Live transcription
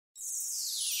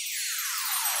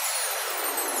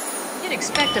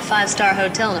expect a five-star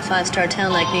hotel in a five-star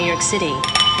town like New York City.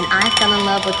 And I fell in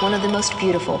love with one of the most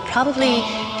beautiful, probably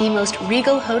the most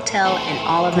regal hotel in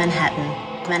all of Manhattan.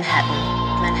 Manhattan.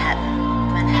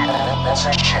 That's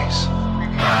a Chase.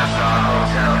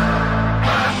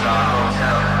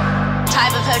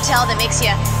 Type of hotel that makes you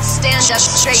stand up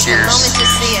straight the moment you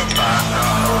see it.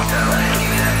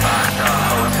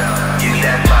 Give me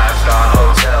that five-star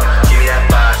hotel. Give me that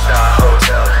five-star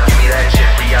hotel. Give me that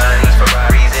Cipriani's,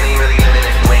 Ferraris, and ain't really living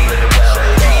if you ain't living well.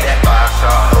 Give me that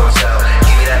five-star hotel.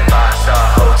 Give me that five-star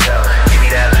hotel. Give me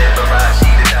that Liberace,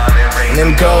 the diamond ring,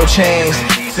 them gold chains.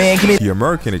 Man, give me. The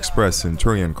American Express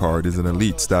Centurion card is an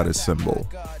elite status symbol.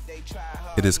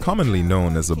 It is commonly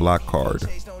known as the Black Card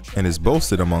and is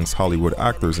boasted amongst Hollywood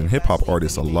actors and hip-hop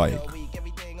artists alike.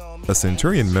 A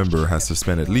Centurion member has to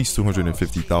spend at least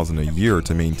 $250,000 a year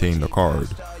to maintain the card.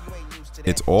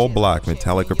 Its all-black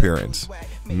metallic appearance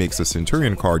makes the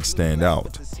Centurion card stand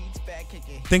out.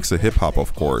 Thanks to hip-hop,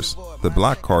 of course, the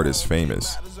Black Card is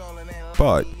famous.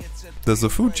 But does the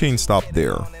food chain stop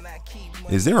there?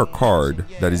 Is there a card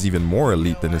that is even more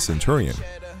elite than the Centurion?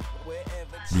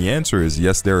 The answer is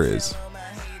yes, there is.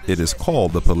 It is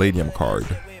called the Palladium Card.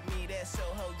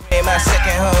 My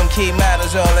second home key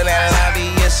matters all in that lobby.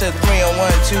 It's a 3 on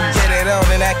 1, 2, get it on,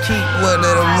 and I keep one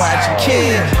of them watching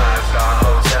kids.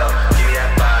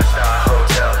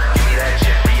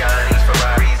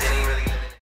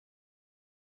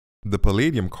 The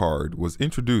Palladium Card was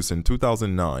introduced in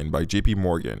 2009 by JP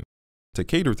Morgan to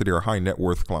cater to their high net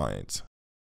worth clients.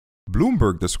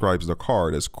 Bloomberg describes the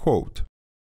card as, quote,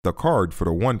 the card for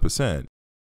the 1%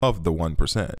 of the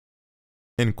 1%,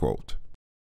 end quote.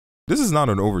 This is not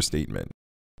an overstatement.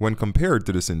 When compared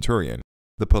to the Centurion,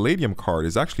 the Palladium Card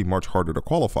is actually much harder to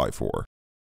qualify for.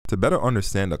 To better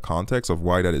understand the context of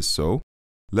why that is so,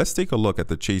 let's take a look at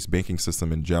the Chase banking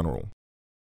system in general.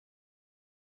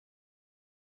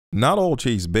 Not all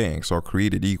Chase banks are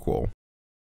created equal.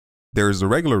 There is the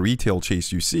regular retail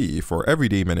Chase you see for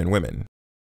everyday men and women.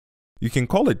 You can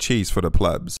call it Chase for the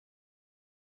plebs.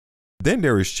 Then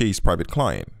there is Chase Private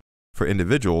Client, for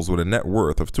individuals with a net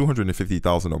worth of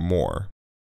 $250,000 or more.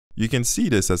 You can see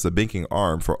this as the banking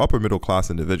arm for upper middle class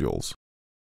individuals.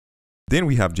 Then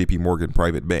we have JP Morgan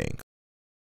Private Bank.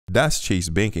 That's Chase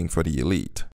banking for the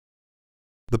elite.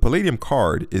 The Palladium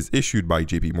Card is issued by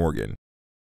JP Morgan.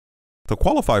 To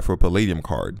qualify for a Palladium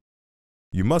Card,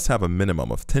 you must have a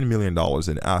minimum of $10 million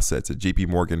in assets at JP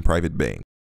Morgan Private Bank.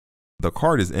 The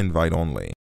card is invite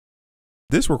only.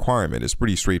 This requirement is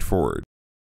pretty straightforward,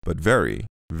 but very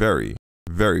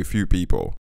few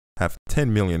people have $10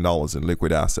 million in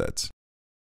liquid assets.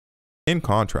 In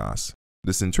contrast,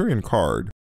 the Centurion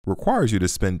card requires you to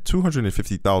spend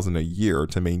 $250,000 a year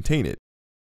to maintain it,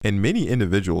 and many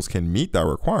individuals can meet that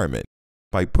requirement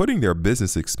by putting their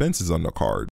business expenses on the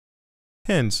card.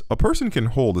 Hence, a person can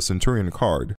hold a Centurion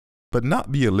card but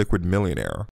not be a liquid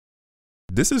millionaire.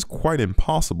 This is quite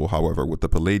impossible, however, with the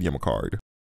Palladium Card.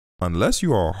 Unless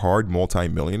you are a hard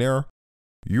multi-millionaire,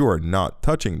 you are not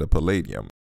touching the Palladium.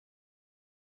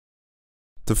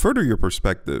 To further your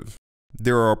perspective,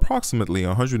 there are approximately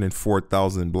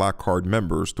 104,000 Black Card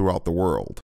members throughout the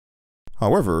world.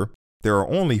 However, there are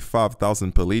only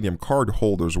 5,000 Palladium Card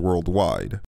holders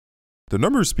worldwide. The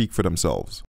numbers speak for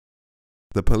themselves.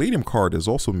 The Palladium Card is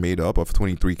also made up of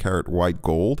 23-karat white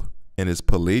gold and is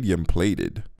palladium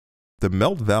plated. The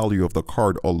melt value of the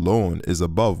card alone is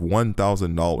above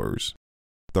 $1,000.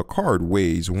 The card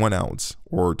weighs 1 ounce,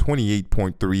 or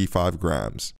 28.35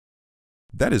 grams.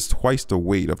 That is twice the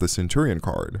weight of the Centurion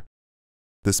card.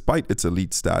 Despite its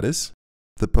elite status,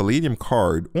 the Palladium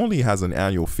Card only has an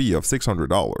annual fee of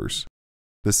 $600.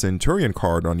 The Centurion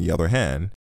card, on the other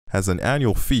hand, has an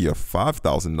annual fee of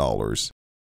 $5,000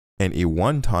 and a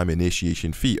one-time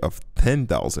initiation fee of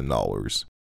 $10,000.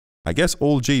 I guess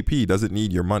old JP doesn't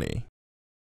need your money.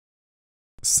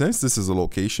 Since this is a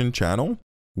location channel,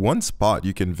 one spot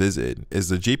you can visit is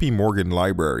the JP Morgan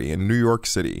Library in New York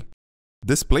City.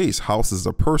 This place houses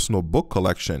a personal book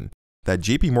collection that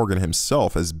JP Morgan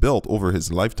himself has built over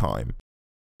his lifetime.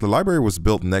 The library was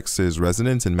built next to his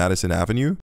residence in Madison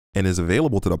Avenue and is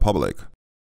available to the public.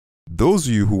 Those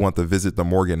of you who want to visit the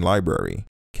Morgan Library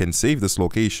can save this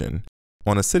location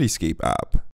on a Cityscape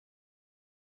app.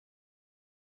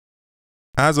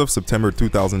 As of September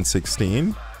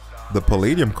 2016, the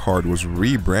Palladium Card was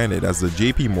rebranded as the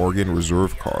JP Morgan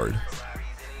Reserve Card.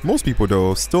 Most people,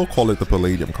 though, still call it the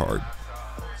Palladium Card.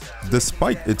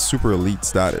 Despite its super elite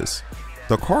status,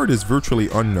 the card is virtually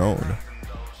unknown,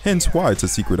 hence why it's a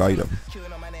secret item.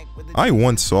 I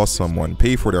once saw someone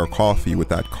pay for their coffee with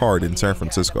that card in San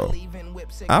Francisco.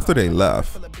 After they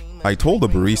left, I told the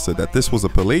barista that this was a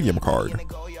Palladium Card.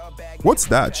 "What's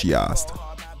that?" she asked.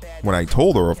 When I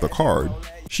told her of the card,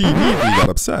 she immediately got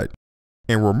upset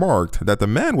and remarked that the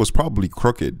man was probably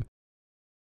crooked.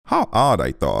 How odd,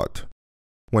 I thought.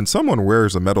 When someone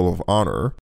wears a Medal of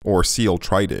Honor or Seal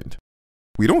Trident,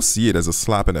 we don't see it as a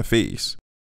slap in the face.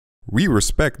 We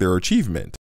respect their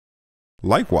achievement.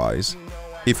 Likewise,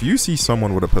 if you see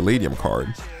someone with a Palladium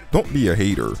card, don't be a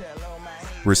hater.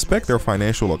 Respect their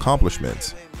financial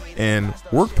accomplishments and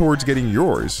work towards getting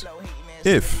yours,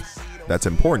 if that's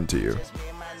important to you.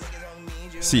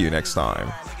 See you next time.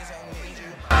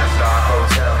 5-star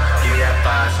hotel, give me that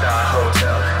 5-star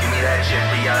hotel, give me that jet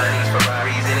Rihanna's Ferrari.